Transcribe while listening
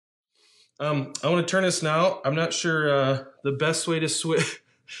I want to turn this now. I'm not sure the best way to switch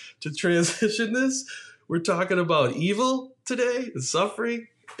to transition this. We're talking about evil today and suffering,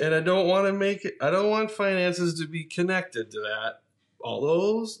 and I don't want to make it. I don't want finances to be connected to that.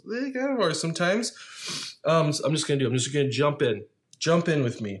 Although they kind of are sometimes. So I'm just gonna jump in. Jump in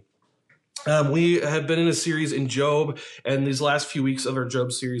with me. We have been in a series in Job, and these last few weeks of our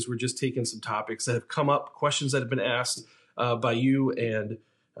Job series, we're just taking some topics that have come up, questions that have been asked by you, and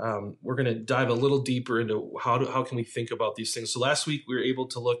we're going to dive a little deeper into how can we think about these things. So last week we were able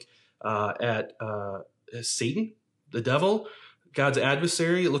to look at Satan, the devil, God's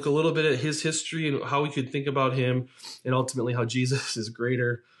adversary, look a little bit at his history and how we could think about him, and ultimately how Jesus is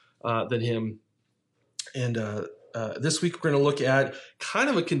greater than him. And this week we're going to look at kind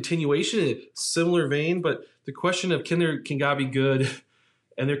of a continuation in a similar vein, but the question of can God be good,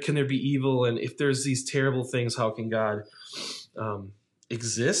 and can there be evil, and if there's these terrible things, how can God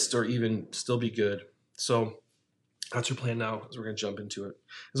exist or even still be good? So that's our plan now, as we're going to jump into it.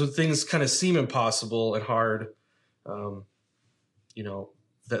 As when things kind of seem impossible and hard,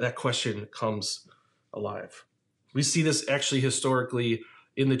 that question comes alive. We see this actually historically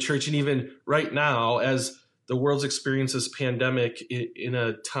in the church, and even right now, as the world's experienced this pandemic in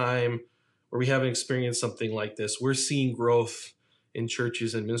a time where we haven't experienced something like this. We're seeing growth in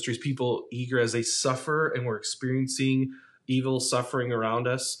churches and ministries, people eager as they suffer, and we're experiencing evil suffering around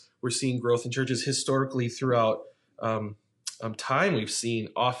us. We're seeing growth in churches historically throughout time. We've seen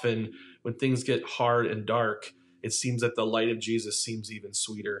often when things get hard and dark, it seems that the light of Jesus seems even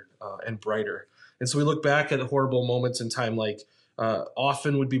sweeter and brighter. And so we look back at horrible moments in time, like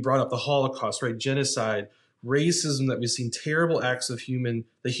often would be brought up the Holocaust, right? Genocide, racism, that we've seen terrible acts that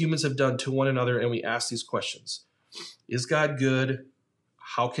humans have done to one another, and we ask these questions. Is God good?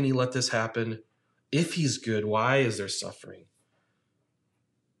 How can he let this happen? If he's good, why is there suffering?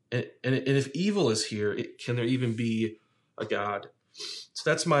 And if evil is here, can there even be a God? So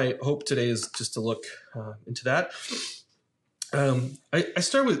that's my hope today, is just to look into that. I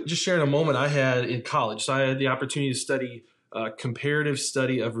start with just sharing a moment I had in college. So I had the opportunity to study comparative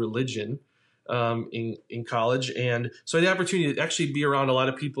study of religion in college. And so I had the opportunity to actually be around a lot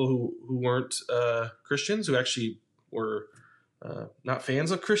of people who weren't Christians, who actually were not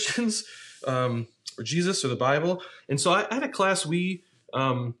fans of Christians or Jesus or the Bible. And so I had a class,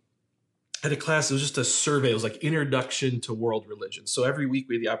 it was just a survey. It was like Introduction to World Religion. So every week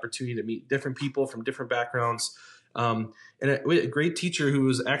we had the opportunity to meet different people from different backgrounds. And we had a great teacher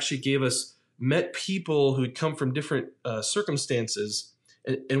who met people who had come from different circumstances.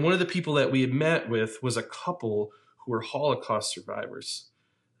 And one of the people that we had met with was a couple who were Holocaust survivors.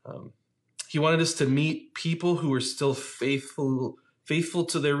 He wanted us to meet people who were still faithful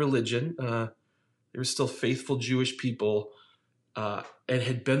to their religion. They were still faithful Jewish people and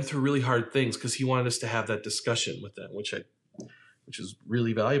had been through really hard things, because he wanted us to have that discussion with them, which is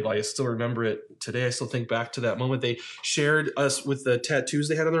really valuable. I still remember it today. I still think back to that moment. They shared us with the tattoos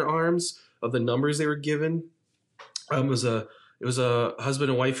they had on their arms of the numbers they were given. It was a husband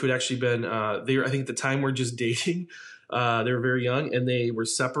and wife who had actually been, I think at the time were just dating. They were very young, and they were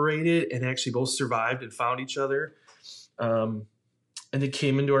separated and actually both survived and found each other. And they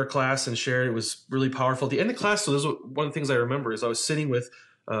came into our class and shared. It was really powerful. At the end of class, so this was one of the things I remember, is I was sitting with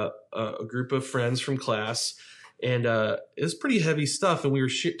a group of friends from class, and it was pretty heavy stuff, and we were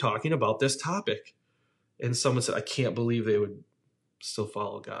talking about this topic. And someone said, I can't believe they would still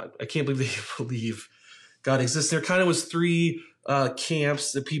follow God. I can't believe they believe God exists. There kind of was three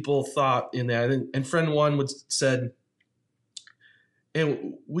camps that people thought in that. And friend one said,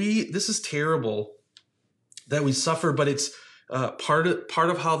 and this is terrible that we suffer, but it's part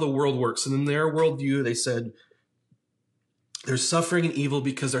of how the world works. And in their worldview, they said there's suffering and evil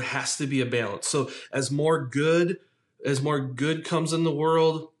because there has to be a balance. So as more good comes in the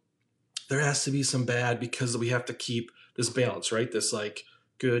world, there has to be some bad, because we have to keep this balance, right? This like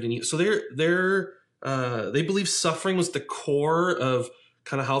good and evil. So they believe suffering was the core of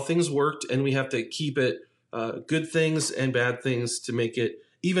kind of how things worked, and we have to keep it good things and bad things to make it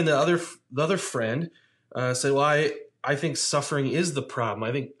even. The other friend said, well, I think suffering is the problem.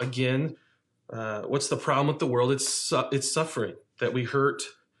 I think, again, what's the problem with the world? It's suffering, that we hurt,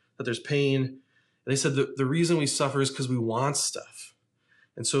 that there's pain. And they said the reason we suffer is because we want stuff.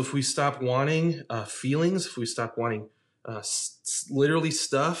 And so if we stop wanting feelings, if we stop wanting literally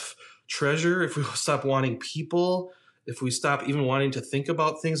stuff, treasure, if we stop wanting people, if we stop even wanting to think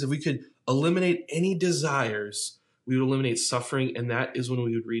about things, if we could eliminate any desires, we would eliminate suffering. And that is when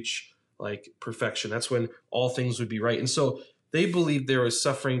we would reach like perfection. That's when all things would be right. And so they believed there was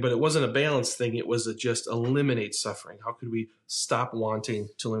suffering, but it wasn't a balance thing. It was just eliminate suffering. How could we stop wanting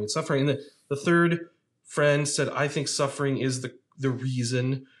to eliminate suffering? And the third friend said, I think suffering is the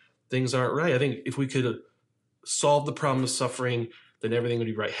reason things aren't right. I think if we could solve the problem of suffering, then everything would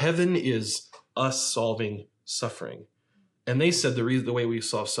be right. Heaven is us solving suffering. And they said the way we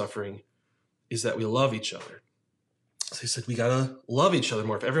solve suffering is that we love each other. So they said, we got to love each other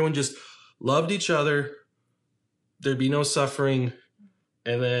more. If everyone just loved each other, there'd be no suffering,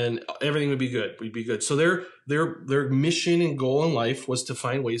 and then everything would be good. We'd be good. So their mission and goal in life was to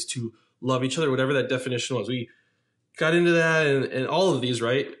find ways to love each other, whatever that definition was. We got into that, and all of these,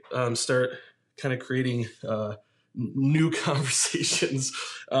 right, start kind of creating new conversations.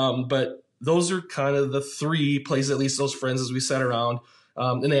 But those are kind of the three places, at least those friends, as we sat around.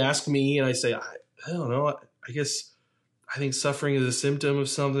 And they asked me, and I say, I don't know. I guess I think suffering is a symptom of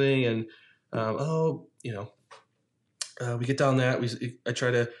something. And, we get down that. I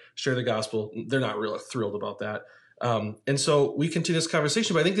try to share the gospel. They're not really thrilled about that. And so we continue this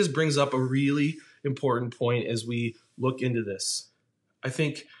conversation. But I think this brings up a really important point as we look into this. I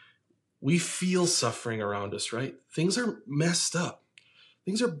think we feel suffering around us, right? Things are messed up.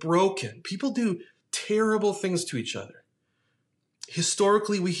 Things are broken. People do terrible things to each other.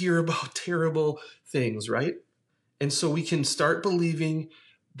 Historically, we hear about terrible things, right? And so we can start believing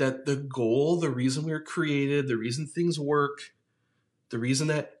that the goal, the reason we were created, the reason things work, the reason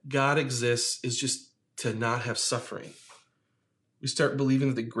that God exists is just to not have suffering. We start believing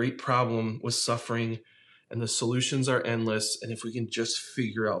that the great problem was suffering and the solutions are endless, and if we can just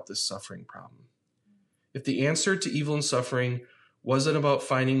figure out this suffering problem. If the answer to evil and suffering wasn't about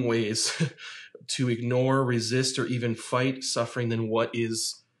finding ways to ignore, resist, or even fight suffering, then what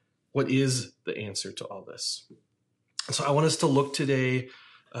is the answer to all this? So I want us to look today,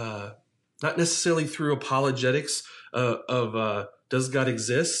 not necessarily through apologetics of does God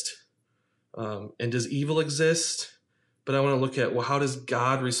exist and does evil exist, but I want to look at, well, how does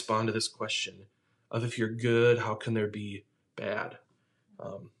God respond to this question of if you're good, how can there be bad?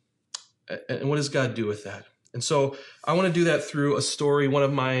 And what does God do with that? And so I want to do that through a story, one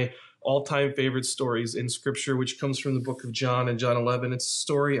of my all-time favorite stories in Scripture, which comes from the book of John and John 11. It's a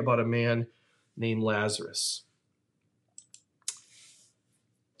story about a man named Lazarus.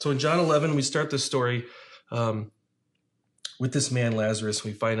 So in John 11, we start the story with this man, Lazarus.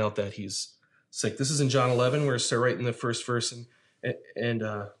 We find out that he's sick. This is in John 11. We're going to start right in the first verse and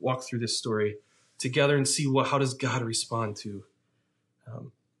walk through this story together and see how does God respond to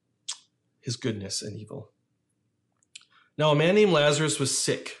his goodness and evil. Now, a man named Lazarus was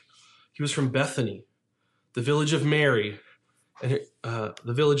sick. He was from Bethany, the village of Mary, and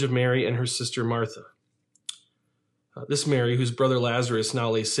her sister Martha. This Mary, whose brother Lazarus now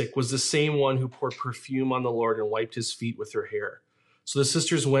lay sick, was the same one who poured perfume on the Lord and wiped his feet with her hair. So the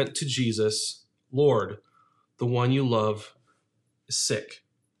sisters went to Jesus. Lord, the one you love is sick.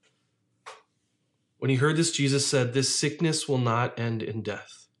 When he heard this, Jesus said, this sickness will not end in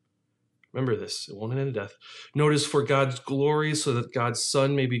death. Remember this, it won't end in death. Notice for God's glory, so that God's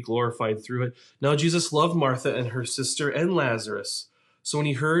Son may be glorified through it. Now Jesus loved Martha and her sister and Lazarus. So when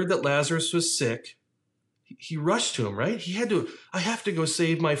he heard that Lazarus was sick, he rushed to him, right? I have to go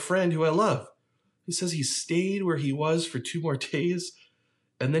save my friend who I love. He says he stayed where he was for 2 more days.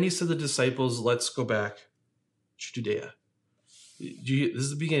 And then he said to the disciples, let's go back to Judea. This is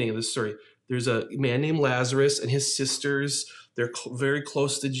the beginning of this story. There's a man named Lazarus and his sisters. They're very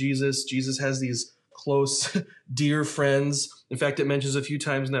close to Jesus. Jesus has these close, dear friends. In fact, it mentions a few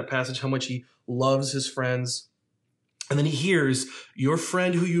times in that passage how much he loves his friends. And then he hears, your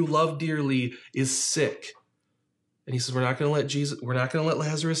friend who you love dearly is sick. And he says, we're not going to let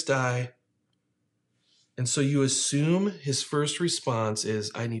Lazarus die. And so you assume his first response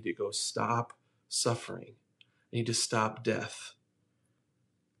is, I need to go stop suffering. I need to stop death.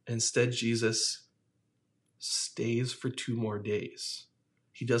 Instead, Jesus stays for 2 more days.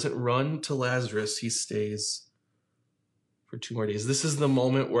 He doesn't run to Lazarus. He stays for 2 more days. This is the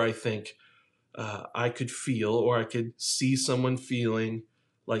moment where I think I could feel, or I could see someone feeling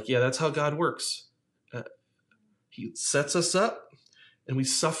like, yeah, that's how God works. He sets us up and we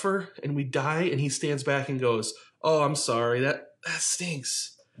suffer and we die, and he stands back and goes, oh, I'm sorry. That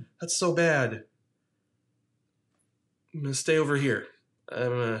stinks. That's so bad. I'm going to stay over here.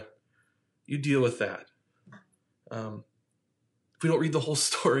 You deal with that. If we don't read the whole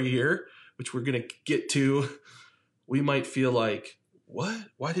story here, which we're going to get to, we might feel like, what?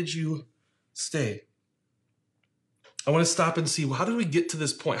 Why did you stay? I want to stop and see, how do we get to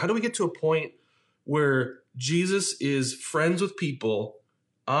this point? How do we get to a point where Jesus is friends with people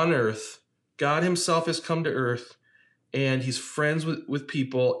on earth? God himself has come to earth, and he's friends with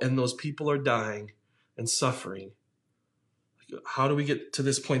people, and those people are dying and suffering. How do we get to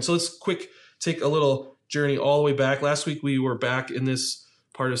this point? So let's take a little journey all the way back. Last week we were back in this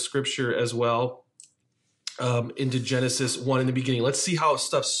part of Scripture as well, into Genesis 1 in the beginning. Let's see how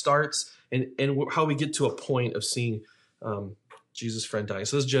stuff starts and how we get to a point of seeing Jesus' friend dying.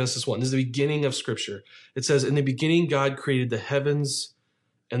 So this is Genesis 1. This is the beginning of Scripture. It says, in the beginning God created the heavens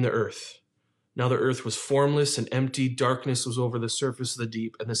and the earth. Now the earth was formless and empty. Darkness was over the surface of the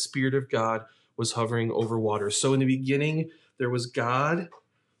deep, and the Spirit of God was hovering over water. So in the beginning there was God,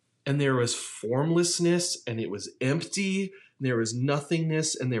 and there was formlessness, and it was empty, and there was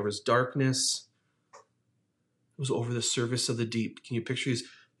nothingness, and there was darkness. It was over the surface of the deep. Can you picture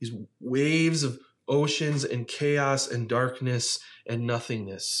these waves of oceans and chaos and darkness and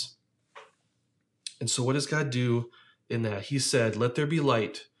nothingness? And so what does God do in that? He said, let there be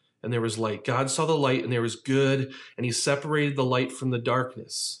light, and there was light. God saw the light, and there was good, and he separated the light from the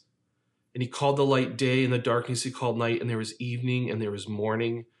darkness. And he called the light day, and the darkness he called night, and there was evening, and there was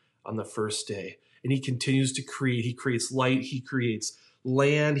morning on the first day. And he continues to create. He creates light, he creates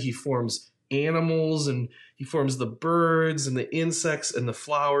land, he forms animals, and he forms the birds and the insects and the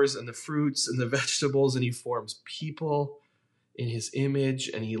flowers and the fruits and the vegetables, and he forms people in his image,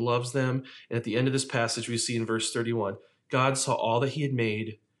 and he loves them. And at the end of this passage, we see in verse 31, God saw all that he had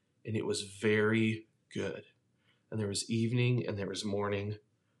made, and it was very good. And there was evening, and there was morning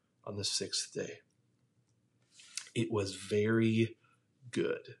on the sixth day. It was very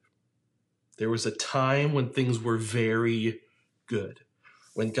good. There was a time when things were very good.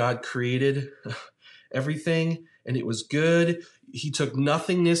 When God created everything and it was good, he took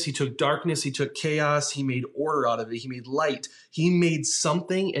nothingness, he took darkness, he took chaos, he made order out of it, he made light. He made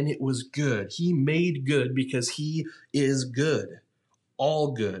something and it was good. He made good because he is good.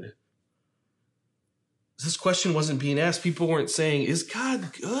 All good. This question wasn't being asked. People weren't saying, is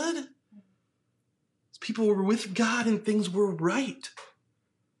God good? People were with God and things were right.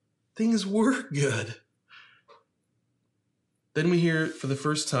 Things were good. Then we hear for the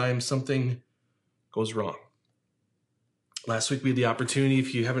first time something goes wrong. Last week we had the opportunity,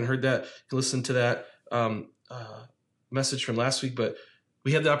 if you haven't heard that, you can listen to that message from last week, but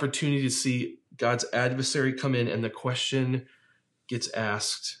we had the opportunity to see God's adversary come in, and the question gets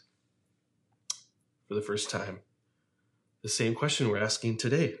asked for the first time. The same question we're asking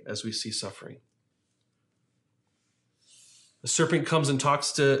today as we see suffering. The serpent comes and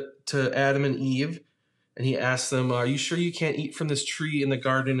talks to Adam and Eve, and he asks them, are you sure you can't eat from this tree in the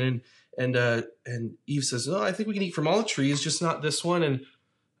garden? And Eve says, no, I think we can eat from all the trees, just not this one.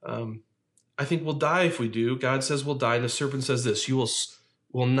 And I think we'll die if we do. God says we'll die. And the serpent says this, you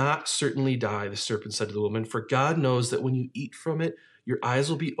will not certainly die, the serpent said to the woman, for God knows that when you eat from it, your eyes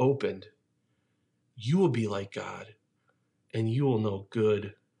will be opened. You will be like God, and you will know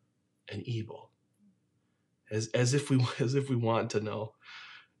good and evil. As if we want to know.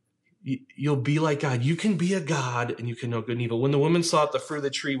 You'll be like God. You can be a God and you can know good and evil. When the woman saw that the fruit of the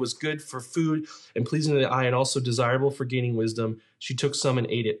tree was good for food and pleasing to the eye and also desirable for gaining wisdom, she took some and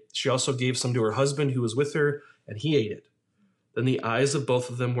ate it. She also gave some to her husband who was with her, and he ate it. Then the eyes of both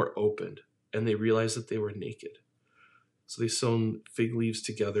of them were opened, and they realized that they were naked. So they sewn fig leaves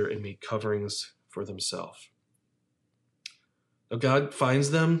together and made coverings for themselves. Now God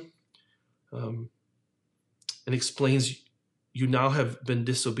finds them and explains, you now have been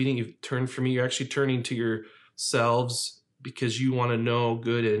disobedient. You've turned from me. You're actually turning to yourselves because you want to know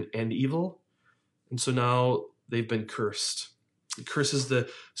good and evil. And so now they've been cursed. He curses the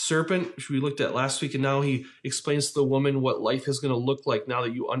serpent, which we looked at last week. And now he explains to the woman what life is going to look like now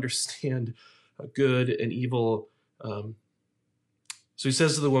that you understand good and evil. So he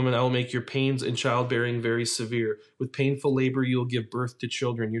says to the woman, I will make your pains in childbearing very severe. With painful labor, you will give birth to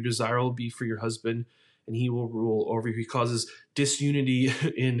children. Your desire will be for your husband, and he will rule over you. He causes disunity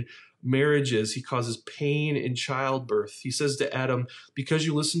in marriages. He causes pain in childbirth. He says to Adam, because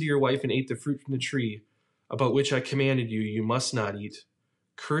you listened to your wife and ate the fruit from the tree about which I commanded you, you must not eat.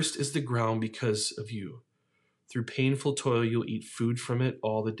 Cursed is the ground because of you. Through painful toil, you'll eat food from it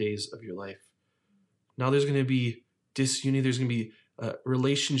all the days of your life. Now there's going to be disunity. There's going to be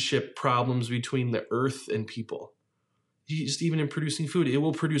relationship problems between the earth and people. Just even in producing food, it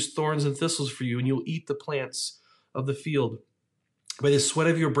will produce thorns and thistles for you, and you'll eat the plants of the field. By the sweat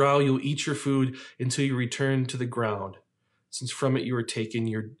of your brow, you'll eat your food until you return to the ground, since from it you were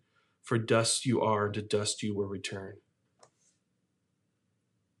taken. For dust you are, and to dust you will return.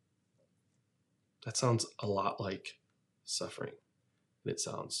 That sounds a lot like suffering, and it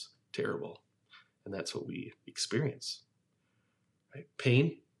sounds terrible, and that's what we experience. Right?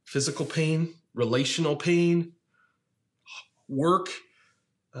 Pain, physical pain, relational pain, work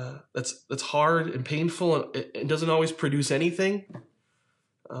that's hard and painful and it doesn't always produce anything.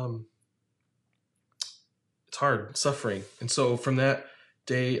 It's hard, suffering. And so from that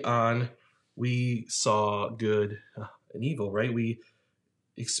day on, we saw good and evil, right? We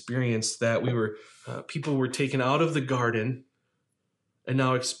experienced that people were taken out of the garden and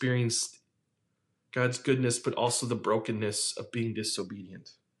now experienced God's goodness, but also the brokenness of being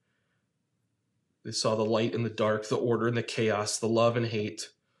disobedient. They saw the light and the dark, the order and the chaos, the love and hate,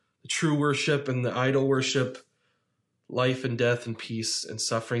 the true worship and the idol worship, life and death and peace and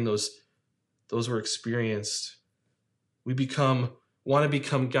suffering. Those were experienced. We want to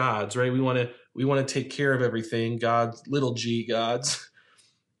become gods, right? We want to take care of everything. God's little g gods.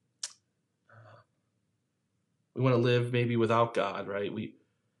 We want to live maybe without God, right?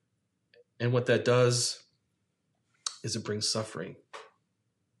 And what that does is it brings suffering.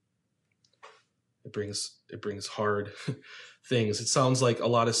 It brings hard things. It sounds like a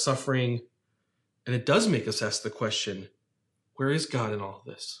lot of suffering, and it does make us ask the question, where is God in all of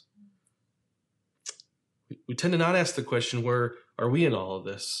this? We tend to not ask the question, where are we in all of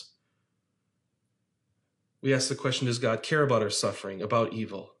this? We ask the question, does God care about our suffering, about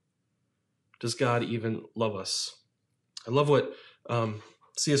evil? Does God even love us? I love what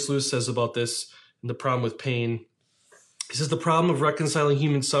C.S. Lewis says about this and the problem with pain. He says the problem of reconciling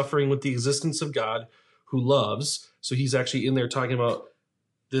human suffering with the existence of God who loves. So he's actually in there talking about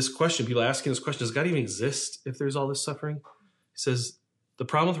this question, people asking this question, does God even exist if there's all this suffering? He says the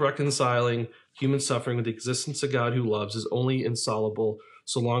problem with reconciling human suffering with the existence of God who loves is only insoluble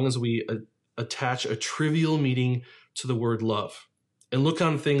so long as we attach a trivial meaning to the word love and look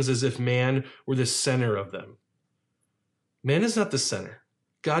on things as if man were the center of them. Man is not the center.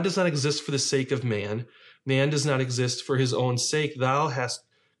 God does not exist for the sake of man. Man does not exist for his own sake. Thou hast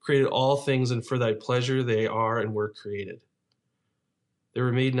created all things, and for thy pleasure they are and were created. They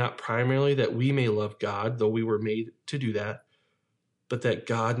were made not primarily that we may love God, though we were made to do that, but that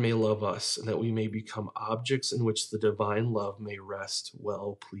God may love us, and that we may become objects in which the divine love may rest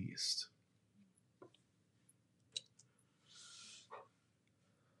well pleased.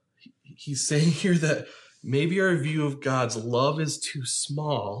 He's saying here that maybe our view of God's love is too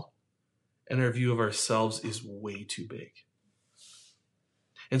small and our view of ourselves is way too big.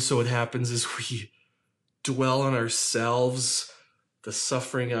 And so what happens is we dwell on ourselves, the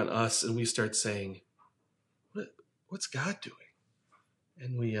suffering on us, and we start saying, what's God doing?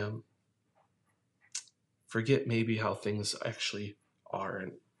 And we forget maybe how things actually are.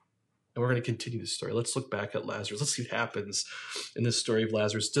 And we're going to continue the story. Let's look back at Lazarus. Let's see what happens in this story of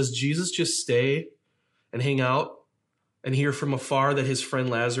Lazarus. Does Jesus just stay and hang out and hear from afar that his friend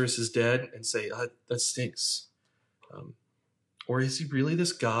Lazarus is dead and say, that stinks? Or is he really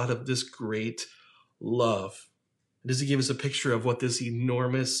this God of this great love? Does he give us a picture of what this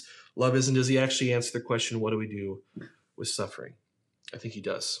enormous love is? And does he actually answer the question, what do we do with suffering? I think he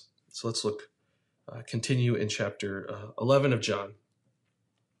does. So let's continue in chapter 11 of John.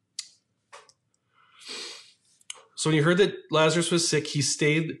 So when he heard that Lazarus was sick, he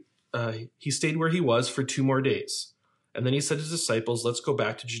stayed where he was for 2 more days. And then he said to his disciples, let's go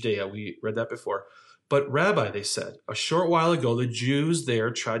back to Judea. We read that before. But Rabbi, they said, a short while ago, the Jews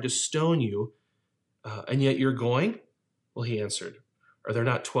there tried to stone you, and yet you're going? Well, he answered, are there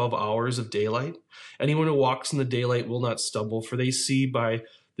not 12 hours of daylight? Anyone who walks in the daylight will not stumble, for they see by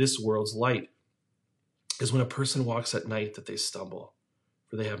this world's light. It is when a person walks at night that they stumble,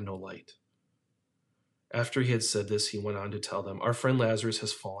 for they have no light. After he had said this, he went on to tell them, our friend Lazarus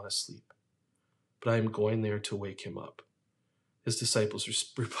has fallen asleep, but I am going there to wake him up. His disciples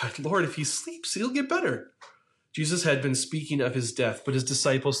replied, Lord, if he sleeps, he'll get better. Jesus had been speaking of his death, but his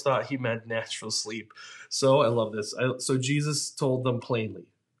disciples thought he meant natural sleep. So I love this. So Jesus told them plainly,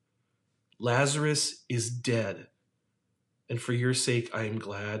 Lazarus is dead, and for your sake I am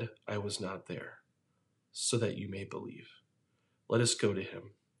glad I was not there, so that you may believe. Let us go to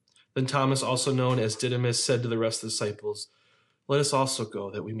him. Then Thomas, also known as Didymus, said to the rest of the disciples, let us also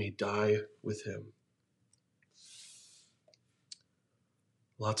go, that we may die with him.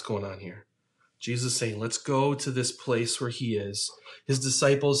 Lots going on here. Jesus saying, let's go to this place where he is. His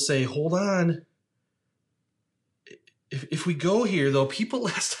disciples say, hold on. If we go here, though, people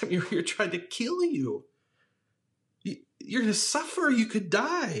last time you were here tried to kill you. You're going to suffer. You could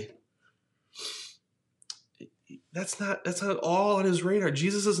die. That's not all on his radar.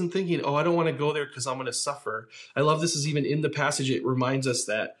 Jesus isn't thinking, I don't want to go there because I'm going to suffer. I love this is even in the passage. It reminds us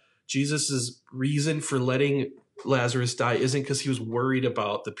that Jesus' reason for letting Lazarus die isn't because he was worried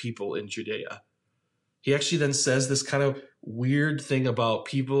about the people in Judea. He actually then says this kind of weird thing about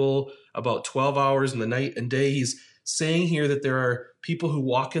people, about 12 hours in the night and day. saying here that there are people who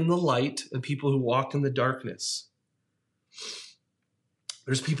walk in the light and people who walk in the darkness.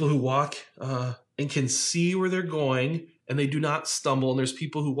 There's people who walk and can see where they're going and they do not stumble. And there's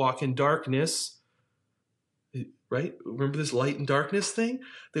people who walk in darkness, right? Remember this light and darkness thing?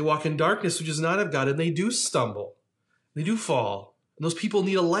 They walk in darkness, which is not of God, and they do stumble. They do fall. And those people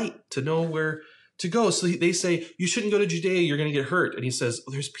need a light to know where to go. So they say, you shouldn't go to Judea, you're going to get hurt. And he says,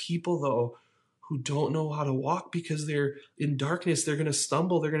 there's people, though, who don't know how to walk because they're in darkness. They're going to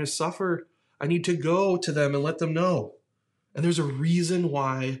stumble. They're going to suffer. I need to go to them and let them know. And there's a reason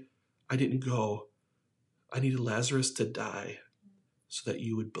why I didn't go. I needed Lazarus to die so that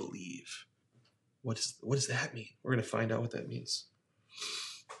you would believe. What does that mean? We're going to find out what that means.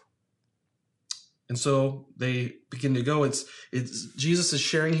 And so they begin to go. It's Jesus is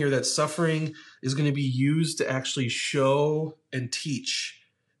sharing here that suffering is going to be used to actually show and teach.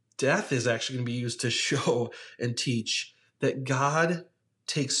 Death is actually going to be used to show and teach that God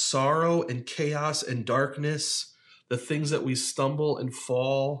takes sorrow and chaos and darkness, the things that we stumble and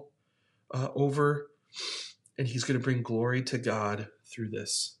fall over, and he's going to bring glory to God through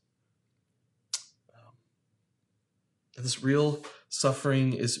this. This real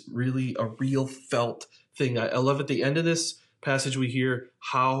suffering is really a real felt thing. I love at the end of this passage we hear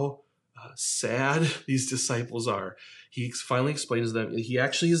how sad these disciples are. He finally explains to them he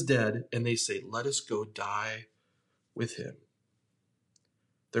actually is dead, and they say, let us go die with him.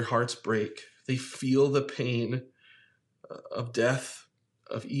 Their hearts break. They feel the pain of death,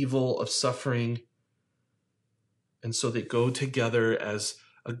 of evil, of suffering. And so they go together as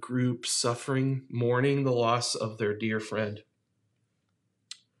a group suffering, mourning the loss of their dear friend.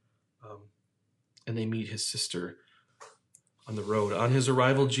 And they meet his sister on the road. On his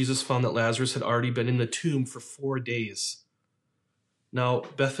arrival, Jesus found that Lazarus had already been in the tomb for 4 days. Now,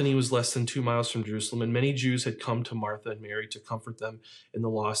 Bethany was less than 2 miles from Jerusalem, and many Jews had come to Martha and Mary to comfort them in the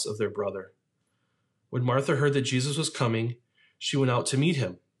loss of their brother. When Martha heard that Jesus was coming, she went out to meet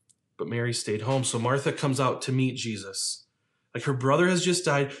him, but Mary stayed home. So Martha comes out to meet Jesus. Like her brother has just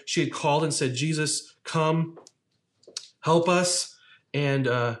died. She had called and said, Jesus, come, help us. And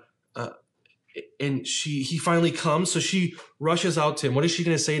he finally comes. So she rushes out to him. What is she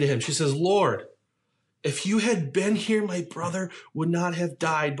going to say to him? She says, Lord, if you had been here, my brother would not have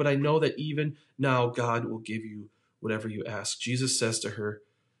died. But I know that even now God will give you whatever you ask. Jesus says to her,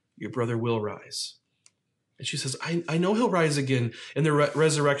 your brother will rise. And she says, I know he'll rise again in the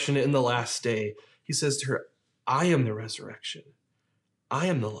resurrection in the last day. He says to her, I am the resurrection. I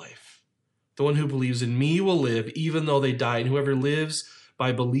am the life. The one who believes in me will live even though they die. And whoever lives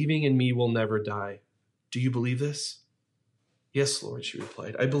by believing in me will never die. Do you believe this? Yes, Lord, she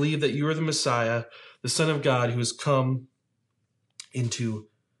replied. I believe that you are the Messiah, the Son of God who has come into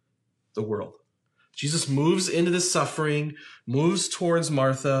the world. Jesus moves into the suffering, moves towards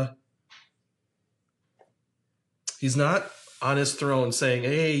Martha. He's not on his throne saying,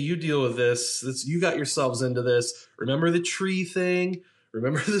 hey, you deal with this. You got yourselves into this. Remember the tree thing?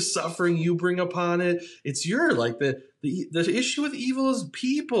 Remember the suffering you bring upon it? It's the issue with evil is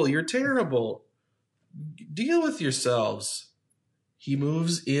people. You're terrible. Deal with yourselves. He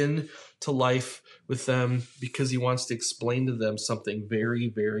moves into life with them because he wants to explain to them something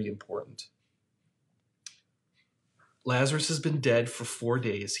very, very important. Lazarus has been dead for 4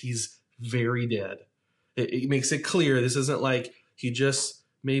 days. He's very dead. It makes it clear this isn't like he just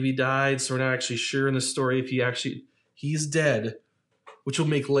maybe died, so we're not actually sure in the story if he's dead, which will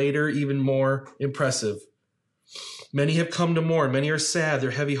make later even more impressive. Many have come to mourn. Many are sad.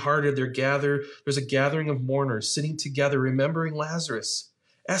 They're heavy-hearted. There's a gathering of mourners sitting together, remembering Lazarus,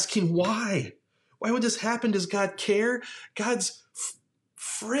 asking why. Why would this happen? Does God care? God's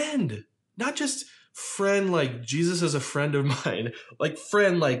friend, not just friend like Jesus is a friend of mine, like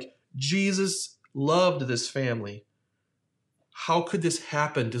friend like Jesus loved this family. How could this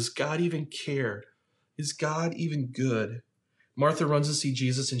happen? Does God even care? Is God even good? Martha runs to see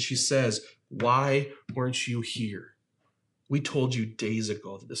Jesus and she says, why weren't you here? We told you days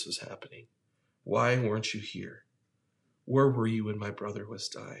ago that this was happening. Why weren't you here? Where were you when my brother was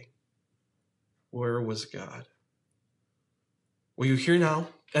dying? Where was God? Well, you're here now.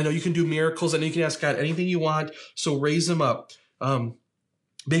 I know you can do miracles. I know you can ask God anything you want. So raise him up.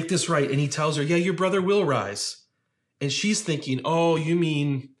 Make this right. And he tells her, yeah, your brother will rise. And she's thinking, oh, you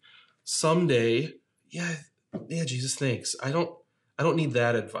mean someday? Yeah, Jesus, thanks. I don't need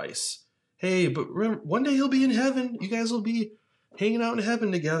that advice. Hey, but remember, one day he'll be in heaven. You guys will be hanging out in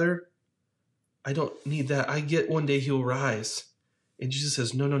heaven together. I don't need that. I get one day he'll rise. And Jesus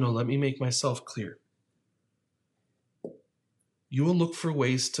says, no, let me make myself clear. You will look for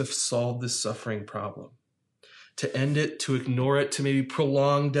ways to solve this suffering problem. to end it, to ignore it, to maybe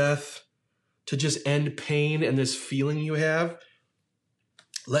prolong death, to just end pain and this feeling you have.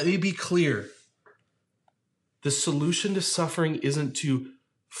 Let me be clear. The solution to suffering isn't to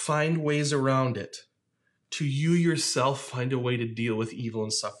find ways around it, to you yourself find a way to deal with evil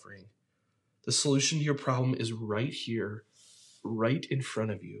and suffering. The solution to your problem is right here, right in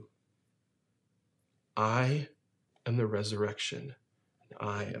front of you. I am the resurrection, and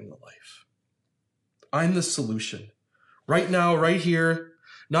I am the life. I'm the solution. Right now, right here,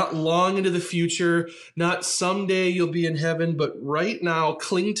 not long into the future, not someday you'll be in heaven, but right now,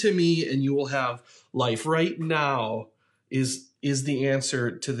 cling to me and you will have life. Right now is the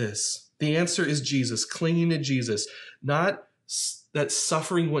answer to this. The answer is Jesus, clinging to Jesus, not that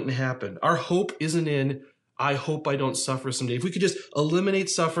suffering wouldn't happen. Our hope isn't in, I hope I don't suffer someday. If we could just eliminate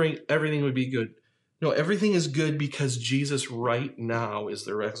suffering, everything would be good. No, everything is good because Jesus right now is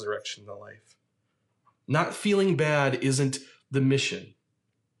the resurrection and the life. Not feeling bad isn't the mission.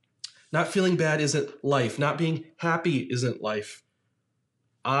 Not feeling bad isn't life. Not being happy isn't life.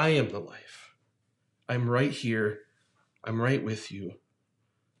 I am the life. I'm right here. I'm right with you.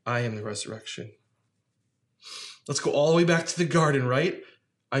 I am the resurrection. Let's go all the way back to the garden, right?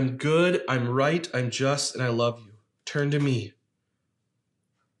 I'm good, I'm right, I'm just, and I love you. Turn to me.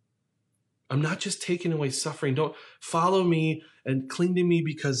 I'm not just taking away suffering. Don't follow me and cling to me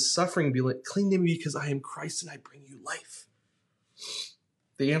because suffering be like, cling to me because I am Christ and I bring you life.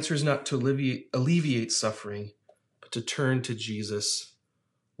 The answer is not to alleviate suffering, but to turn to Jesus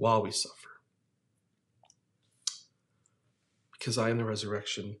while we suffer. Because I am the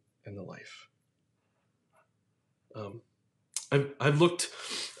resurrection and the life. I've looked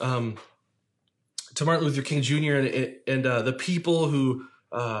to Martin Luther King Jr. and the people who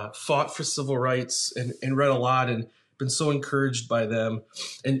fought for civil rights and read a lot and been so encouraged by them.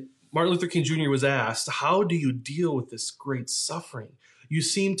 And Martin Luther King Jr. was asked, how do you deal with this great suffering? You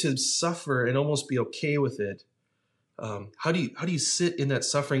seem to suffer and almost be okay with it. How do you sit in that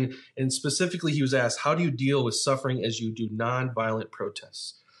suffering? And specifically, he was asked, how do you deal with suffering as you do nonviolent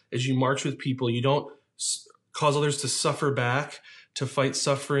protests? As you march with people, you don't cause others to suffer back, to fight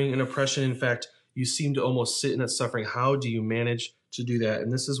suffering and oppression. In fact, you seem to almost sit in that suffering. How do you manage to do that?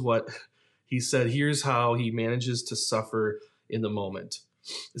 And this is what he said. Here's how he manages to suffer in the moment.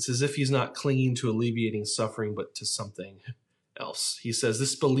 It's as if he's not clinging to alleviating suffering, but to something else. He says,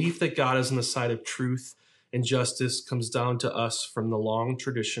 this belief that God is on the side of truth and justice comes down to us from the long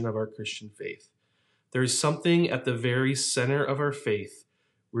tradition of our Christian faith. There is something at the very center of our faith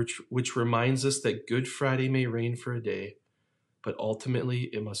which reminds us that Good Friday may reign for a day, but ultimately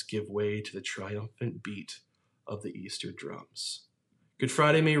it must give way to the triumphant beat of the Easter drums. Good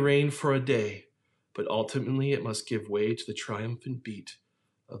Friday may reign for a day, but ultimately it must give way to the triumphant beat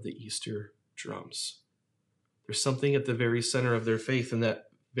of the Easter drums. There's something at the very center of their faith, and that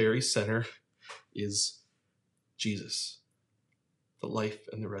very center is Jesus, the life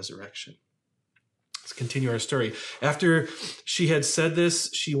and the resurrection. Let's continue our story. After she had said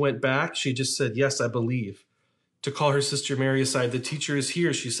this, she went back. She just said, yes, I believe. To call her sister Mary aside, the teacher is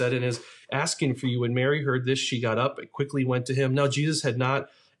here, she said, and is asking for you. When Mary heard this, she got up and quickly went to him. Now, Jesus had not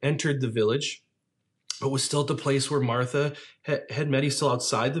entered the village, but was still at the place where Martha had met. He's still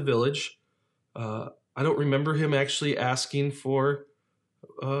outside the village. I don't remember him actually asking for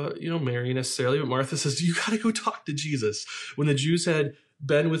Mary necessarily, but Martha says, you got to go talk to Jesus. When the Jews had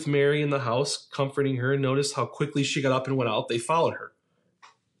been with Mary in the house, comforting her, and noticed how quickly she got up and went out, they followed her,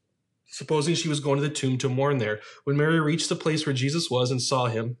 supposing she was going to the tomb to mourn there. When Mary reached the place where Jesus was and saw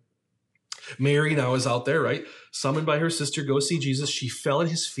him, Mary now is out there, right? Summoned by her sister, go see Jesus. She fell at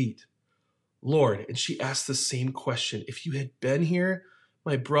his feet. Lord, and she asked the same question. If you had been here,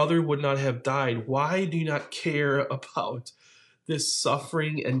 my brother would not have died. Why do you not care about this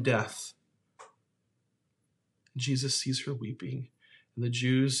suffering and death? Jesus sees her weeping, and the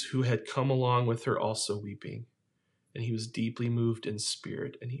Jews who had come along with her also weeping. And he was deeply moved in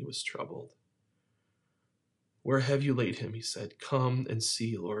spirit, and he was troubled. Where have you laid him? He said. Come and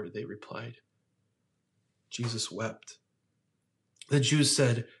see, Lord, they replied. Jesus wept. The Jews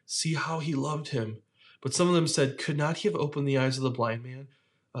said, see how he loved him. But some of them said, could not he have opened the eyes of the blind man?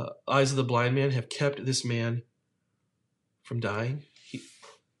 Have kept this man from dying?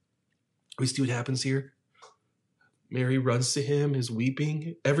 We see what happens here. Mary runs to him, is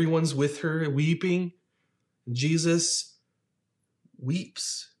weeping. Everyone's with her, weeping. Jesus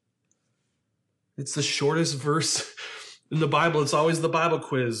weeps. It's the shortest verse in the Bible. It's always the Bible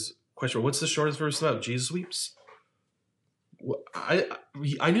quiz question. What's the shortest verse about? Jesus weeps.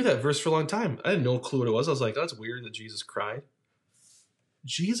 I knew that verse for a long time. I had no clue what it was. I was like, oh, that's weird that Jesus cried.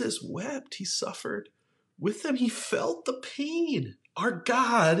 Jesus wept. He suffered with them, he felt the pain. Our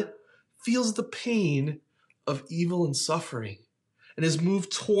God feels the pain of evil and suffering and has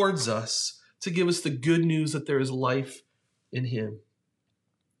moved towards us to give us the good news that there is life in him.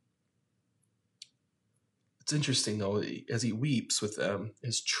 It's interesting, though, as he weeps with them,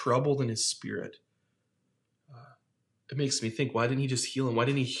 is troubled in his spirit. It makes me think, why didn't he just heal him? Why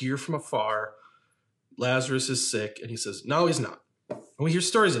didn't he hear from afar, Lazarus is sick, and he says, no, he's not. And we hear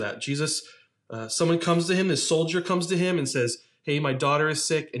stories of that. Jesus, someone comes to him, this soldier comes to him and says, hey, my daughter is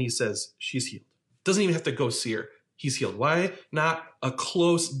sick, and he says, she's healed. Doesn't even have to go see her. He's healed. Why? Not a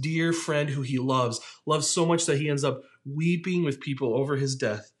close, dear friend who he loves so much that he ends up weeping with people over his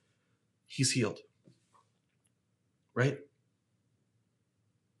death. He's healed. Right?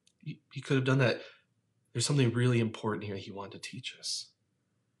 He could have done that. There's something really important here he wanted to teach us.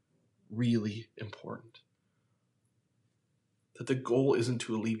 Really important. That the goal isn't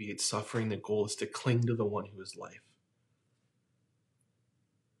to alleviate suffering. The goal is to cling to the one who is life.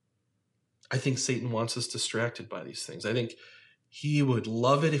 I think Satan wants us distracted by these things. I think he would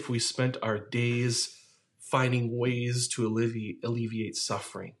love it if we spent our days finding ways to alleviate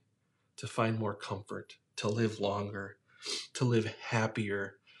suffering, to find more comfort, to live longer, to live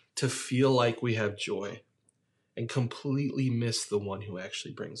happier, to feel like we have joy, and completely miss the one who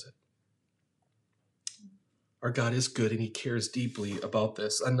actually brings it. Our God is good, and he cares deeply about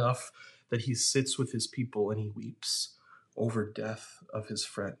this, enough that he sits with his people and he weeps over death of his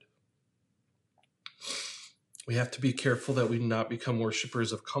friend. We have to be careful that we not become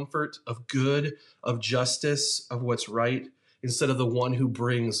worshipers of comfort, of good, of justice, of what's right, instead of the one who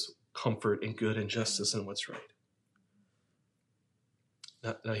brings comfort and good and justice and what's right.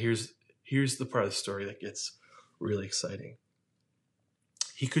 Now here's the part of the story that gets really exciting.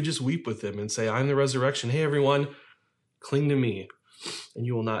 He could just weep with them and say, I'm the resurrection. Hey, everyone, cling to me and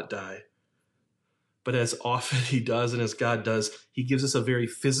you will not die. But as often he does and as God does, he gives us a very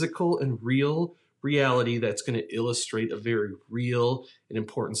physical and real reality that's going to illustrate a very real and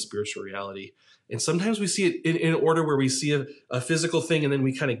important spiritual reality. And sometimes we see it in order where we see a physical thing and then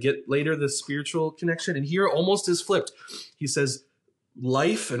we kind of get later the spiritual connection. And here almost is flipped. He says,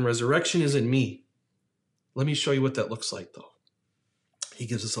 life and resurrection is in me. Let me show you what that looks like, though. He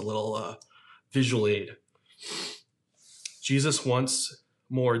gives us a little visual aid. Jesus, once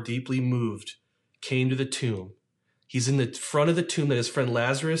more deeply moved, came to the tomb. He's in the front of the tomb that his friend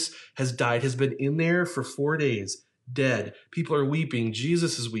Lazarus has died, has been in there for 4 days, dead. People are weeping.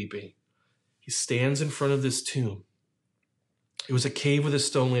 Jesus is weeping. He stands in front of this tomb. It was a cave with a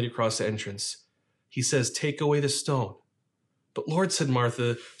stone laid across the entrance. He says, take away the stone. But Lord, said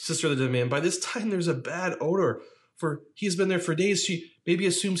Martha, sister of the dead man, by this time there's a bad odor, for he's been there for days. She maybe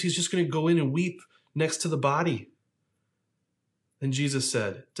assumes he's just going to go in and weep next to the body. Then Jesus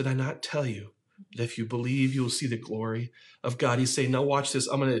said, did I not tell you that if you believe, you will see the glory of God? He's saying, now watch this.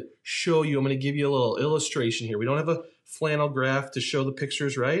 I'm going to show you. I'm going to give you a little illustration here. We don't have a flannel graph to show the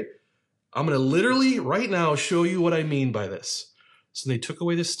pictures, right? I'm going to literally right now show you what I mean by this. So they took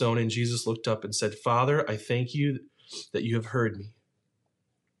away the stone, and Jesus looked up and said, Father, I thank you that you have heard me.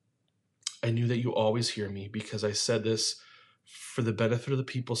 I knew that you always hear me because I said this for the benefit of the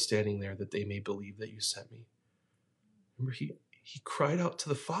people standing there, that they may believe that you sent me. Remember, he cried out to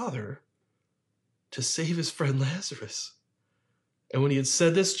the Father to save his friend Lazarus. And when he had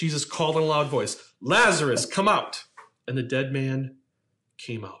said this, Jesus called in a loud voice, Lazarus, come out. And the dead man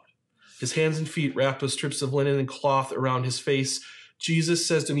came out, his hands and feet wrapped with strips of linen and cloth around his face. Jesus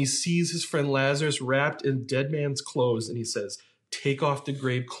says to him, he sees his friend Lazarus wrapped in dead man's clothes, and he says, take off the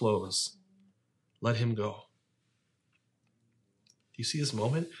grave clothes. Let him go. Do you see this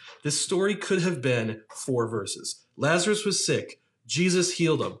moment? This story could have been 4 verses. Lazarus was sick. Jesus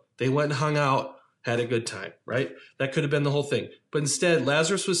healed him. They went and hung out, had a good time, right? That could have been the whole thing. But instead,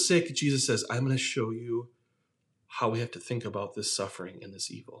 Lazarus was sick. Jesus says, I'm going to show you how we have to think about this suffering and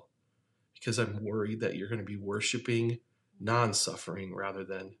this evil, because I'm worried that you're going to be worshiping non-suffering rather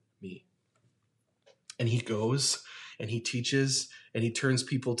than me. And he goes and he teaches and he turns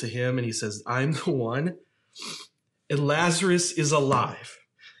people to him and he says, I'm the one. And Lazarus is alive.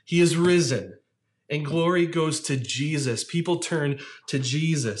 He is risen. And glory goes to Jesus. People turn to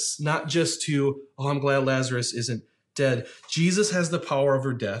Jesus, not just to, oh, I'm glad Lazarus isn't dead. Jesus has the power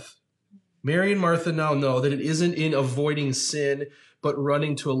over death. Mary and Martha now know that it isn't in avoiding sin, but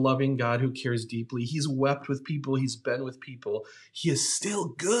running to a loving God who cares deeply. He's wept with people. He's been with people. He is still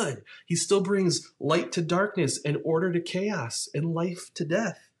good. He still brings light to darkness and order to chaos and life to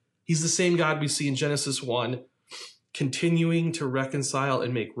death. He's the same God we see in Genesis 1, continuing to reconcile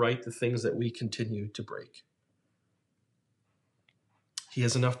and make right the things that we continue to break. He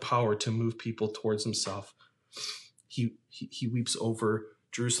has enough power to move people towards himself. He weeps over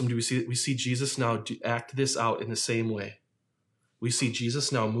Jerusalem. Do we see Jesus now act this out in the same way? We see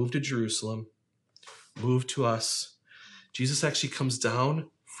Jesus now move to Jerusalem, move to us. Jesus actually comes down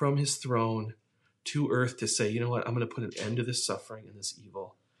from his throne to earth to say, you know what, I'm going to put an end to this suffering and this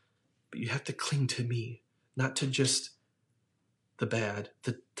evil. But you have to cling to me, not to just the bad,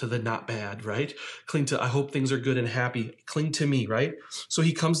 to the not bad, right? Cling to, I hope things are good and happy. Cling to me, right? So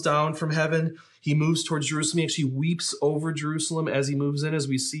he comes down from heaven. He moves towards Jerusalem. He actually weeps over Jerusalem as he moves in, as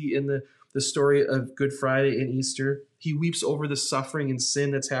we see in the story of Good Friday and Easter. He weeps over the suffering and sin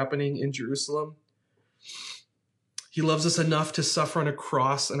that's happening in Jerusalem. He loves us enough to suffer on a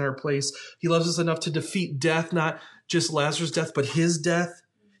cross in our place. He loves us enough to defeat death, not just Lazarus' death, but his death.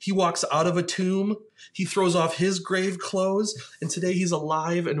 He walks out of a tomb. He throws off his grave clothes. And today he's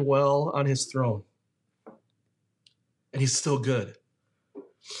alive and well on his throne. And he's still good.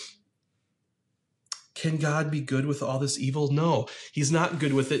 Can God be good with all this evil? No, he's not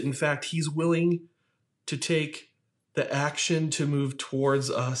good with it. In fact, he's willing to take the action to move towards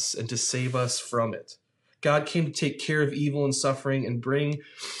us and to save us from it. God came to take care of evil and suffering and bring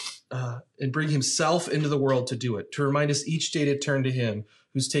himself into the world to do it, to remind us each day to turn to him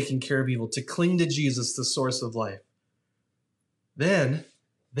who's taking care of evil, to cling to Jesus, the source of life. Then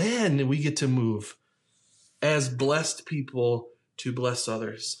we get to move as blessed people to bless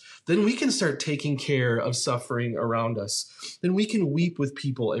others. Then we can start taking care of suffering around us. Then we can weep with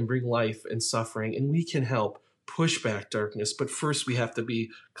people and bring life and suffering, and we can help push back darkness. But first we have to be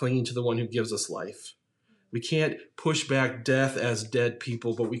clinging to the one who gives us life. We can't push back death as dead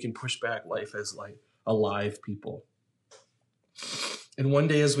people, but we can push back life as alive people. And one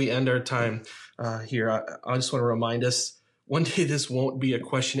day as we end our time here, I just want to remind us, one day this won't be a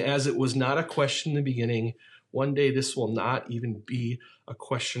question, as it was not a question in the beginning. One day this will not even be a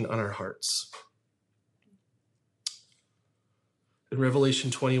question on our hearts. In Revelation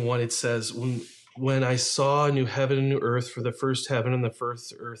 21, it says, when I saw a new heaven and a new earth, for the first heaven and the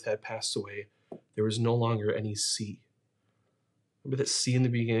first earth had passed away, there was no longer any sea. Remember that sea in the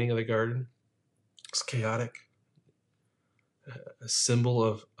beginning of the garden? It's chaotic. A symbol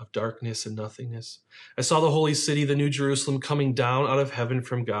of darkness and nothingness. I saw the holy city, the new Jerusalem, coming down out of heaven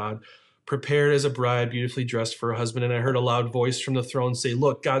from God, prepared as a bride, beautifully dressed for her husband. And I heard a loud voice from the throne say,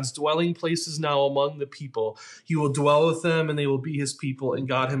 look, God's dwelling place is now among the people. He will dwell with them, and they will be his people, and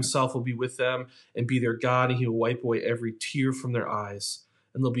God himself will be with them and be their God, and he will wipe away every tear from their eyes.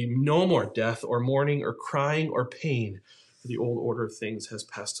 And there'll be no more death or mourning or crying or pain, for the old order of things has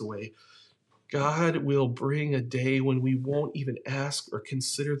passed away. God will bring a day when we won't even ask or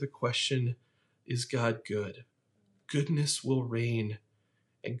consider the question, is God good? Goodness will reign,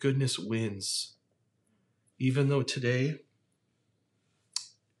 and goodness wins. Even though today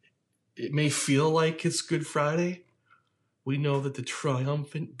it may feel like it's Good Friday, we know that the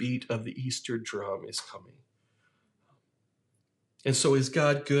triumphant beat of the Easter drum is coming. And so is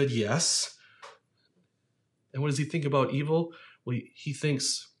God good? Yes. And what does he think about evil? Well, he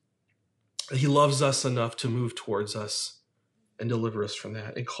thinks that he loves us enough to move towards us and deliver us from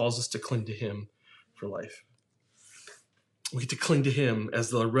that, and calls us to cling to him for life. We get to cling to him as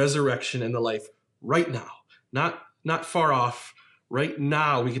the resurrection and the life right now, not far off. Right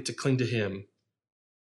now we get to cling to him